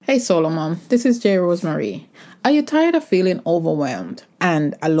Hey Solomon, this is J. Rosemary. Are you tired of feeling overwhelmed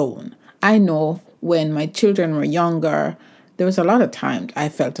and alone? I know when my children were younger, there was a lot of times I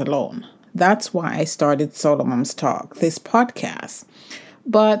felt alone. That's why I started Solomon's Talk, this podcast.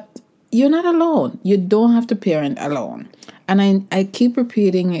 But you're not alone. You don't have to parent alone. And I keep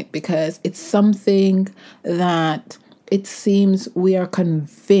repeating it because it's something that it seems we are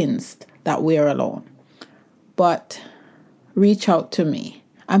convinced that we are alone. But reach out to me.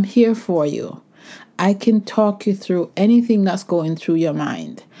 I'm here for you. I can talk you through anything that's going through your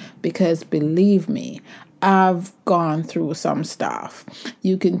mind because believe me, I've gone through some stuff.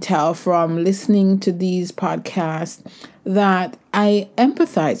 You can tell from listening to these podcasts that I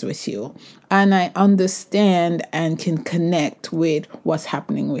empathize with you and I understand and can connect with what's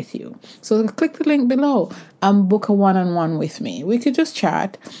happening with you. So click the link below and book a one-on-one with me. We could just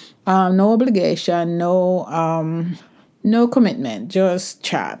chat. No obligation, no commitment, just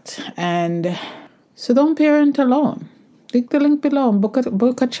chat. And so don't parent alone. Click the link below and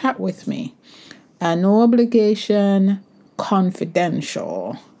book a chat with me. No obligation,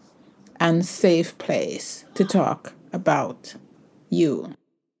 confidential, and safe place to talk about you.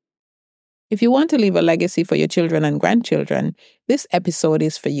 If you want to leave a legacy for your children and grandchildren, this episode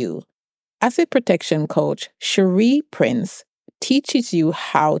is for you. Asset protection coach Scherrie Prince teaches you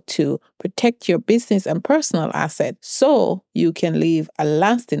how to protect your business and personal assets so you can leave a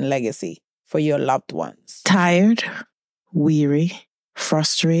lasting legacy for your loved ones. Tired? Weary?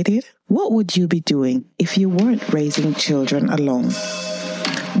 Frustrated? What would you be doing if you weren't raising children alone?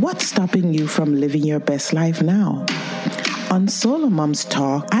 What's stopping you from living your best life now? On Solo Moms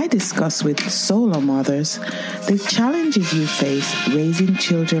Talk, I discuss with solo mothers the challenges you face raising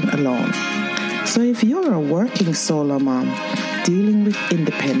children alone. So if you're a working solo mom dealing with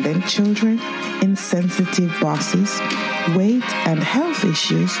independent children, insensitive bosses, weight and health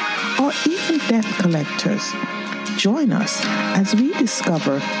issues, or even debt collectors, join us as we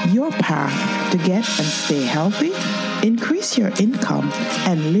discover your path to get and stay healthy, increase your income,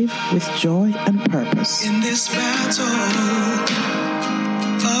 and live with joy and purpose. In this battle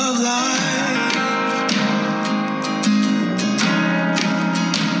of life,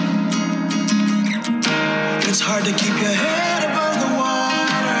 it's hard to keep your head above the water.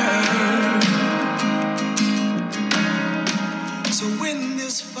 So win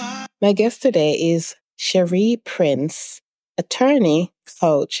this fight. My guest today is Scherrie Prince, attorney,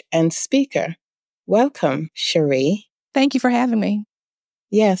 coach, and speaker. Welcome, Scherrie. Thank you for having me.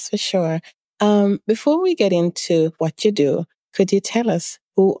 Yes, for sure. Before we get into what you do, could you tell us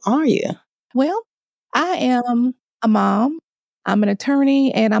who are you? Well, I am a mom, I'm an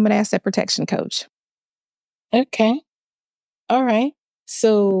attorney, and I'm an asset protection coach. Okay. All right.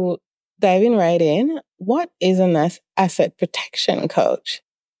 So diving right in, what is an asset protection coach?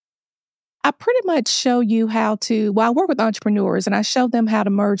 I pretty much show you how to, I work with entrepreneurs and I show them how to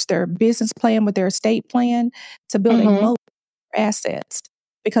merge their business plan with their estate plan to build a moat for assets.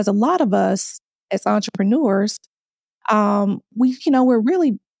 Because a lot of us as entrepreneurs, we're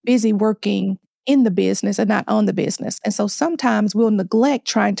really busy working in the business and not on the business. And so sometimes we'll neglect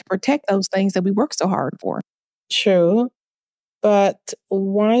trying to protect those things that we work so hard for. True. But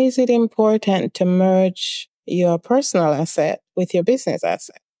why is it important to merge your personal asset with your business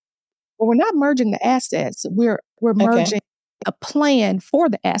asset? Well, we're not merging the assets. We're merging a plan for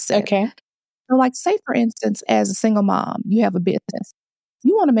the asset. Okay. So like say, for instance, as a single mom, you have a business.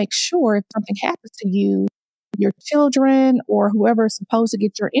 You want to make sure if something happens to you, your children or whoever is supposed to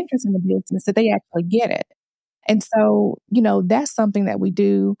get your interest in the business, that they actually get it. And so, that's something that we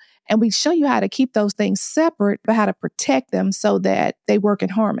do. And we show you how to keep those things separate, but how to protect them so that they work in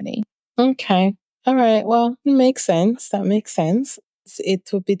harmony. Okay. All right. Well, it makes sense. That makes sense. It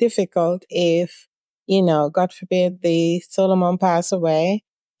would be difficult if, God forbid, the solo mom passed away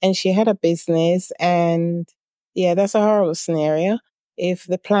and she had a business. And yeah, that's a horrible scenario. If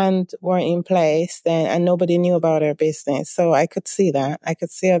the plans weren't in place, and nobody knew about her business. So I could see that. I could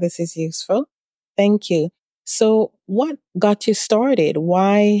see how this is useful. Thank you. So what got you started?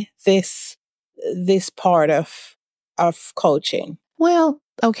 Why this part of coaching? Well,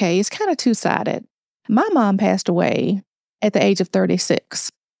 okay, it's kind of two-sided. My mom passed away at the age of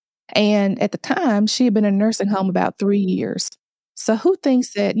 36. And at the time, she had been in a nursing home about 3 years. So who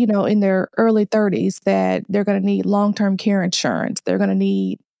thinks that, in their early 30s that they're going to need long-term care insurance, they're going to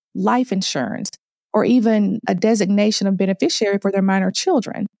need life insurance, or even a designation of beneficiary for their minor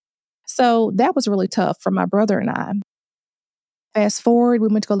children? So that was really tough for my brother and I. Fast forward, we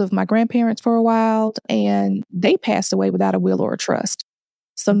went to go live with my grandparents for a while, and they passed away without a will or a trust.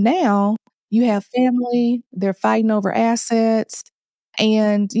 So now you have family, they're fighting over assets.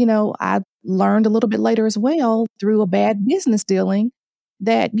 And, I learned a little bit later as well through a bad business dealing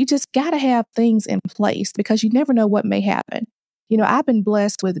that you just got to have things in place because you never know what may happen. I've been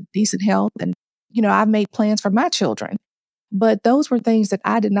blessed with decent health and, I've made plans for my children, but those were things that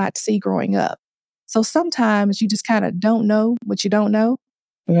I did not see growing up. So sometimes you just kind of don't know what you don't know.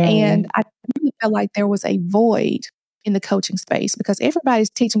 And Right. I really felt like there was a void in the coaching space because everybody's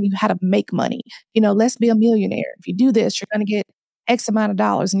teaching you how to make money. Let's be a millionaire. If you do this, you're going to get X amount of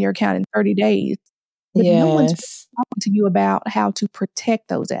dollars in your account in 30 days. But no one's Yes. talking to you about how to protect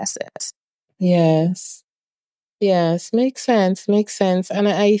those assets. Yes. Yes. Makes sense. Makes sense. And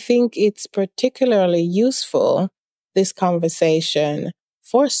I think it's particularly useful, this conversation,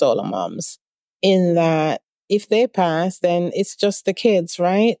 for solo moms, in that if they pass, then it's just the kids,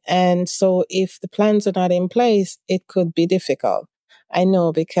 right? And so if the plans are not in place, it could be difficult. I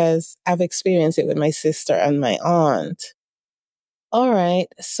know because I've experienced it with my sister and my aunt. All right.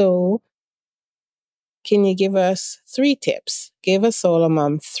 So can you give us 3 tips? Give a solo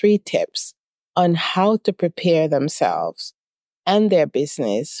mom 3 tips on how to prepare themselves and their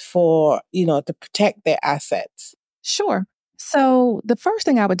business for, to protect their assets. Sure. So the first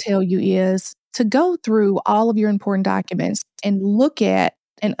thing I would tell you is to go through all of your important documents and look at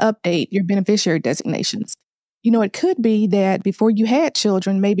and update your beneficiary designations. It could be that before you had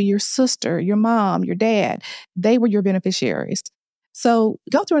children, maybe your sister, your mom, your dad, they were your beneficiaries. So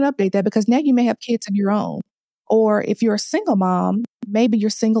go through and update that because now you may have kids of your own. Or if you're a single mom, maybe you're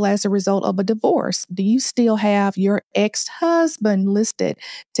single as a result of a divorce. Do you still have your ex-husband listed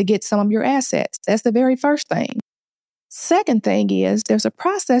to get some of your assets? That's the very first thing. Second thing is there's a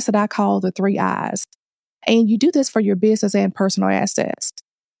process that I call the 3 I's. And you do this for your business and personal assets.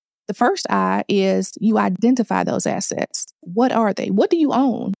 The first I is you identify those assets. What are they? What do you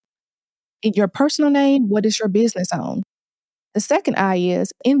own? In your personal name, what does your business own? The second I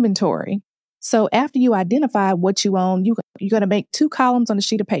is inventory. So after you identify what you own, you're going to make 2 columns on a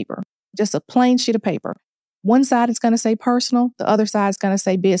sheet of paper, just a plain sheet of paper. One side is going to say personal, the other side is going to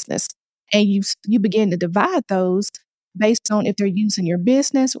say business. And you begin to divide those based on if they're used in your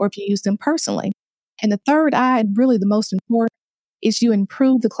business or if you use them personally. And the third I, and really the most important, is you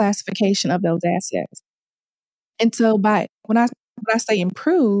improve the classification of those assets. And so when I say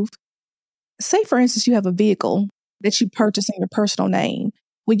improve, say for instance you have a vehicle that you purchase in your personal name.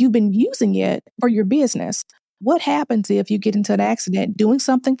 Well, you've been using it for your business. What happens if you get into an accident doing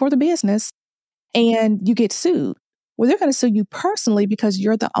something for the business and you get sued? Well, they're going to sue you personally because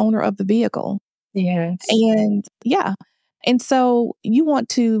you're the owner of the vehicle. Yes. And yeah. And so you want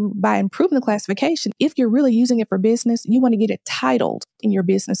to, by improving the classification, if you're really using it for business, you want to get it titled in your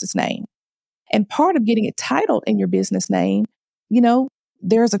business's name. And part of getting it titled in your business name,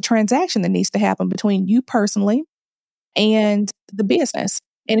 there's a transaction that needs to happen between you personally and the business.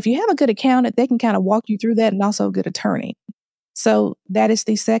 And if you have a good accountant, they can kind of walk you through that and also a good attorney. So that is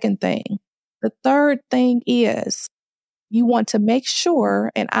the second thing. The third thing is you want to make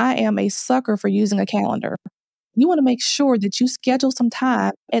sure, and I am a sucker for using a calendar. You want to make sure that you schedule some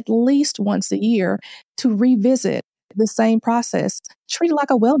time at least once a year to revisit the same process. Treat it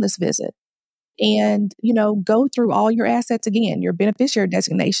like a wellness visit and, go through all your assets again, your beneficiary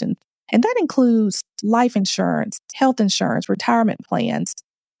designation. And that includes life insurance, health insurance, retirement plans,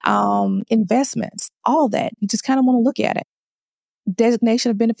 investments, all that. You just kind of want to look at it.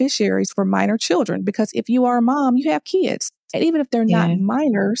 Designation of beneficiaries for minor children, because if you are a mom, you have kids. And even if they're not Yeah.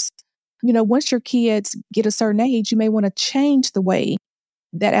 minors, once your kids get a certain age, you may want to change the way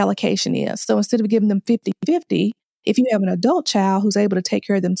that allocation is. So instead of giving them 50-50, if you have an adult child who's able to take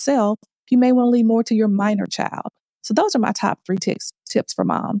care of themselves, you may want to leave more to your minor child. So those are my top 3 tips for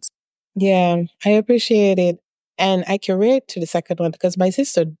moms. Yeah, I appreciate it. And I can relate to the second one because my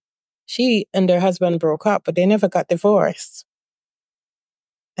sister, she and her husband broke up, but they never got divorced.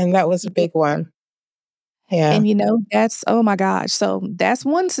 And that was a big one. Yeah. And that's, oh my gosh. So that's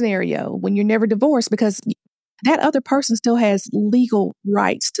one scenario when you're never divorced because that other person still has legal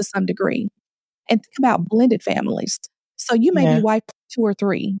rights to some degree. And think about blended families. So you may be Yeah. wife 2 or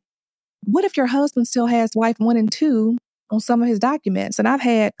 3. What if your husband still has wife 1 and 2 on some of his documents? And I've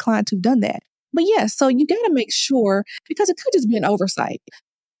had clients who've done that. But yeah, so you got to make sure because it could just be an oversight.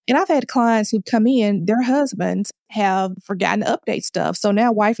 And I've had clients who come in, their husbands have forgotten to update stuff. So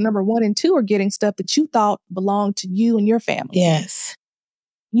now wife number 1 and 2 are getting stuff that you thought belonged to you and your family. Yes.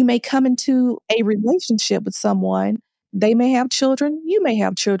 You may come into a relationship with someone. They may have children. You may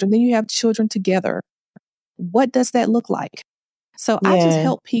have children. Then you have children together. What does that look like? So I just Yeah.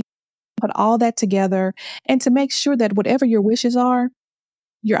 help people put all that together and to make sure that whatever your wishes are,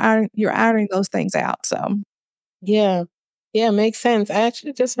 you're ironing those things out. So Yeah. Yeah, makes sense. I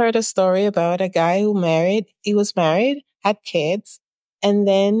actually just heard a story about a guy who married, he was married, had kids, and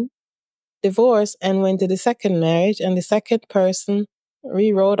then divorced and went to the second marriage, and the second person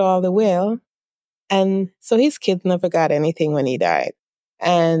rewrote all the will. And so his kids never got anything when he died.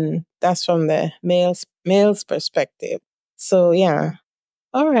 And that's from the male's perspective. So yeah.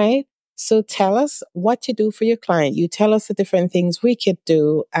 All right. So tell us what you do for your client. You tell us the different things we could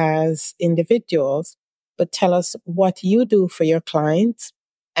do as individuals, but tell us what you do for your clients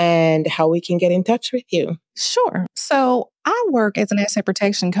and how we can get in touch with you. Sure. So I work as an asset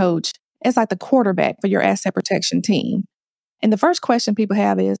protection coach as like the quarterback for your asset protection team. And the first question people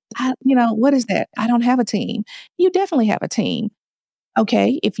have is, what is that? I don't have a team. You definitely have a team.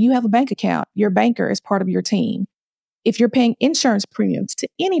 Okay. If you have a bank account, your banker is part of your team. If you're paying insurance premiums to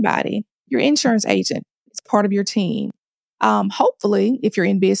anybody, your insurance agent is part of your team. Hopefully, if you're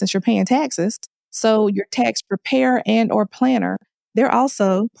in business, you're paying taxes. So your tax preparer and or planner, they're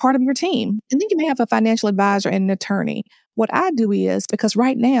also part of your team. And then you may have a financial advisor and an attorney. What I do is, because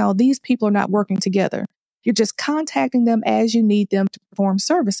right now, these people are not working together. You're just contacting them as you need them to perform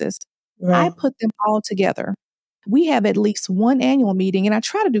services. I Right. put them all together. We have at least one annual meeting, and I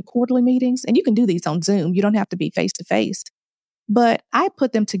try to do quarterly meetings, and you can do these on Zoom. You don't have to be face to face. But I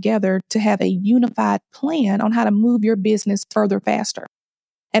put them together to have a unified plan on how to move your business further faster.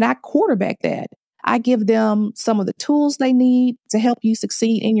 And I quarterback that. I give them some of the tools they need to help you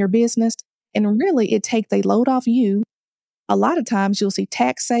succeed in your business. And really, it takes a load off you. A lot of times you'll see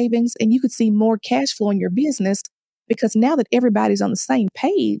tax savings and you could see more cash flow in your business because now that everybody's on the same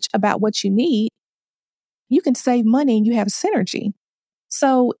page about what you need, you can save money and you have synergy.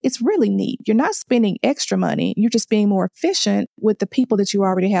 So it's really neat. You're not spending extra money. You're just being more efficient with the people that you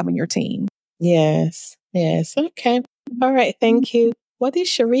already have on your team. Yes. Yes. Okay. All right. Thank you. What is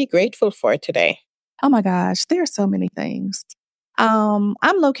Scherrie grateful for today? Oh my gosh, there are so many things. I'm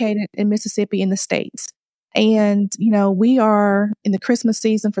located in Mississippi in the States. And, we are in the Christmas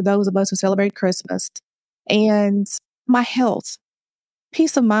season for those of us who celebrate Christmas. And my health,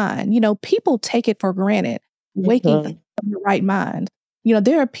 peace of mind, people take it for granted waking up in the right mind.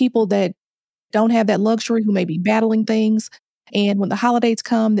 There are people that don't have that luxury who may be battling things. And when the holidays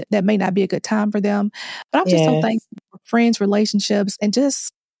come, that may not be a good time for them. But I'm just so Yes. thankful for friends, relationships, and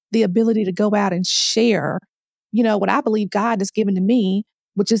just the ability to go out and share, what I believe God has given to me,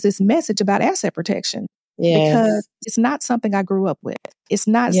 which is this message about asset protection. Because Yes. it's not something I grew up with. It's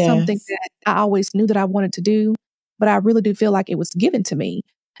not something Yes. that I always knew that I wanted to do, but I really do feel like it was given to me.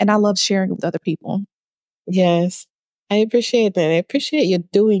 And I love sharing it with other people. Yes. I appreciate that. I appreciate you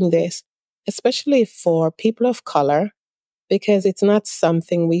doing this, especially for people of color, because it's not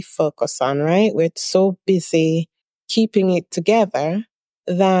something we focus on, right? We're so busy keeping it together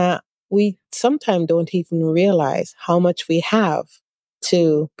that we sometimes don't even realize how much we have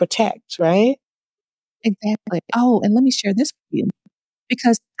to protect, right? Exactly. Oh, and let me share this with you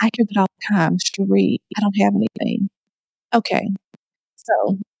because I hear that all the time. Sheree, I don't have anything. Okay.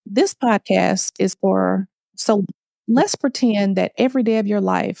 So this podcast is so let's pretend that every day of your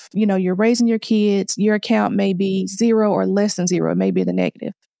life, you're raising your kids, your account may be zero or less than zero, it may be the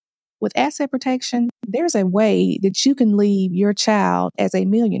negative. With asset protection, there's a way that you can leave your child as a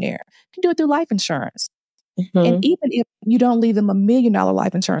millionaire. You can do it through life insurance. And Mm-hmm. even if you don't leave them $1 million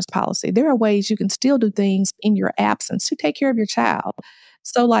life insurance policy, there are ways you can still do things in your absence to take care of your child.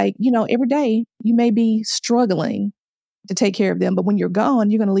 So, every day you may be struggling to take care of them, but when you're gone,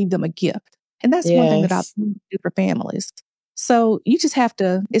 you're going to leave them a gift. And that's one thing that I Yes. do for families. So, you just have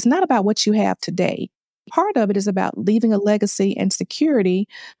to, it's not about what you have today. Part of it is about leaving a legacy and security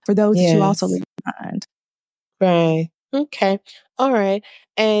for those that you also Yes. leave behind. Right. Okay. All right.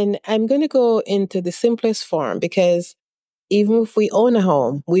 And I'm going to go into the simplest form because even if we own a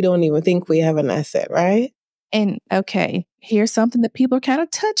home, we don't even think we have an asset, right? And okay, here's something that people are kind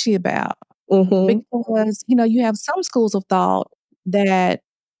of touchy about. Mm-hmm. Because, you have some schools of thought that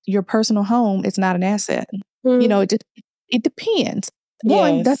your personal home is not an asset. Mm. It depends.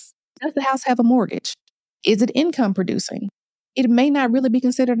 One, Yes. does the house have a mortgage? Is it income producing? It may not really be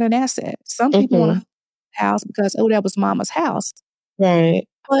considered an asset. Some people want Mm-hmm. a house because, oh, that was mama's house. Right.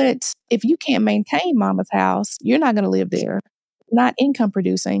 But if you can't maintain mama's house, you're not going to live there. Not income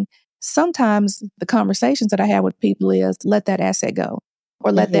producing. Sometimes the conversations that I have with people is let that asset go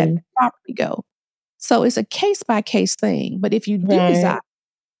or let that Mm-hmm. property go. So it's a case by case thing. But if you do Right. desire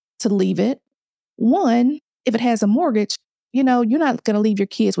to leave it, one, if it has a mortgage, you're not going to leave your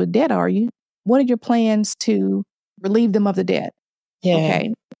kids with debt, are you? What are your plans to relieve them of the debt? Yeah.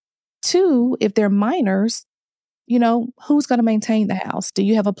 Okay. Two, if they're minors, who's going to maintain the house? Do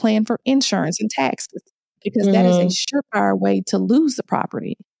you have a plan for insurance and taxes? because that is a Mm-hmm. surefire way to lose the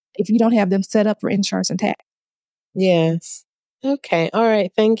property if you don't have them set up for insurance and tax. Yes. Okay. All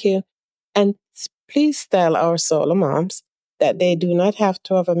right. Thank you. And please tell our solo moms that they do not have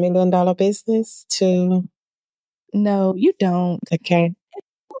to have $1 million business to. No, you don't. Okay.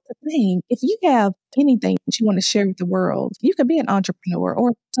 That's the thing. If you have anything that you want to share with the world, you can be an entrepreneur or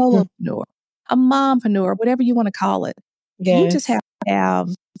a Mm. solopreneur, a mompreneur, whatever you want to call it. You just Yes. have to have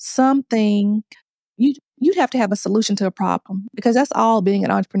something. You'd have to have a solution to a problem, because that's all being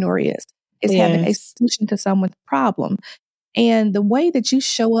an entrepreneur is having a Yes. solution to someone's problem. And the way that you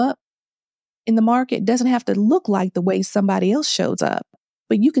show up in the market doesn't have to look like the way somebody else shows up,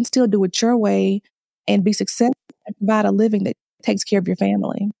 but you can still do it your way and be successful and provide a living that takes care of your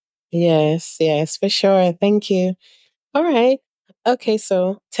family. Yes. Yes. For sure. Thank you. All right. Okay.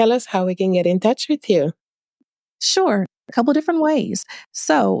 So tell us how we can get in touch with you. Sure, a couple different ways.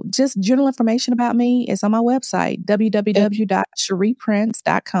 So, just general information about me is on my website, Okay.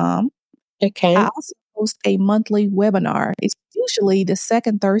 www.scherrieprince.com. I Okay. also host a monthly webinar. It's usually the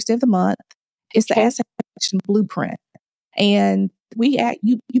second Thursday of the month. It's the Okay. Asset Protection Blueprint. And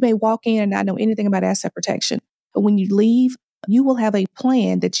you may walk in and not know anything about asset protection, but when you leave, you will have a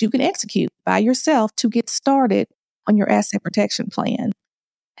plan that you can execute by yourself to get started on your asset protection plan.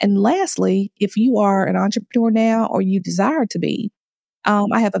 And lastly, if you are an entrepreneur now or you desire to be,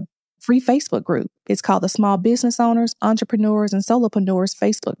 I have a free Facebook group. It's called the Small Business Owners, Entrepreneurs, and Solopreneurs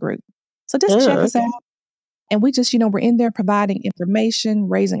Facebook group. So just check us Okay. out. And we just, we're in there providing information,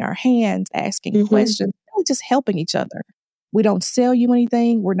 raising our hands, asking Mm-hmm. questions, really just helping each other. We don't sell you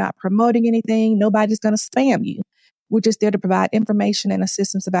anything. We're not promoting anything. Nobody's going to spam you. We're just there to provide information and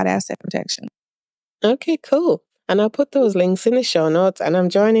assistance about asset protection. Okay, cool. And I'll put those links in the show notes, and I'm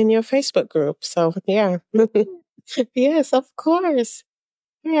joining your Facebook group. So, yeah. Yes, of course.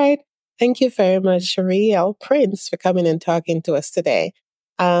 All right. Thank you very much, Scherrie L. Prince, for coming and talking to us today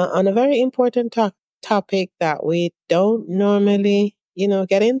on a very important topic that we don't normally,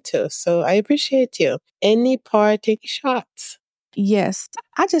 get into. So I appreciate you. Any parting shots? Yes,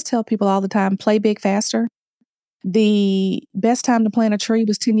 I just tell people all the time, play big faster. The best time to plant a tree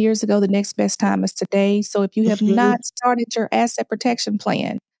was 10 years ago. The next best time is today. So if you have Mhm. not started your asset protection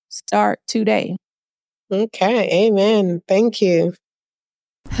plan, start today. Okay. Amen. Thank you.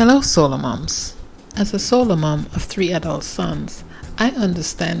 Hello, solo moms. As a solo mom of 3 adult sons, I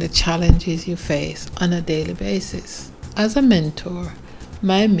understand the challenges you face on a daily basis. As a mentor,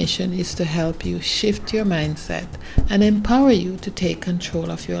 my mission is to help you shift your mindset and empower you to take control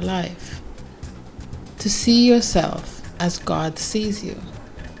of your life, to see yourself as God sees you.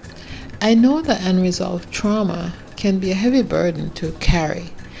 I know that unresolved trauma can be a heavy burden to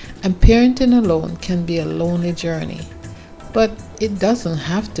carry, and parenting alone can be a lonely journey. But it doesn't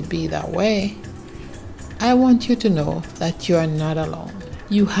have to be that way. I want you to know that you are not alone.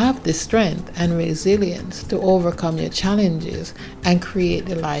 You have the strength and resilience to overcome your challenges and create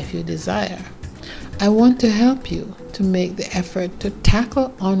the life you desire. I want to help you to make the effort to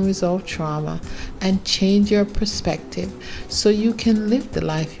tackle unresolved trauma and change your perspective so you can live the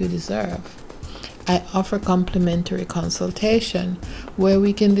life you deserve. I offer complimentary consultation where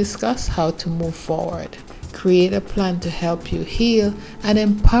we can discuss how to move forward, create a plan to help you heal and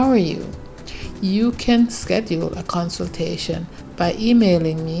empower you. You can schedule a consultation by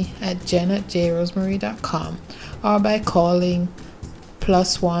emailing me at jen@jrosemary.com or by calling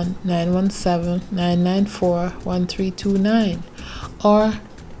 +1 917 994 1329 or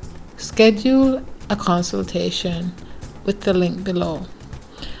schedule a consultation with the link below.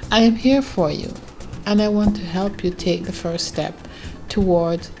 I am here for you, and I want to help you take the first step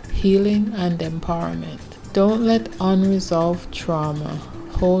towards healing and empowerment. Don't let unresolved trauma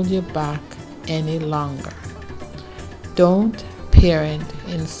hold you back any longer. Don't parent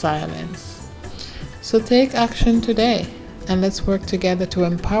in silence. So take action today, and let's work together to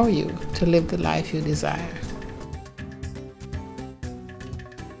empower you to live the life you desire.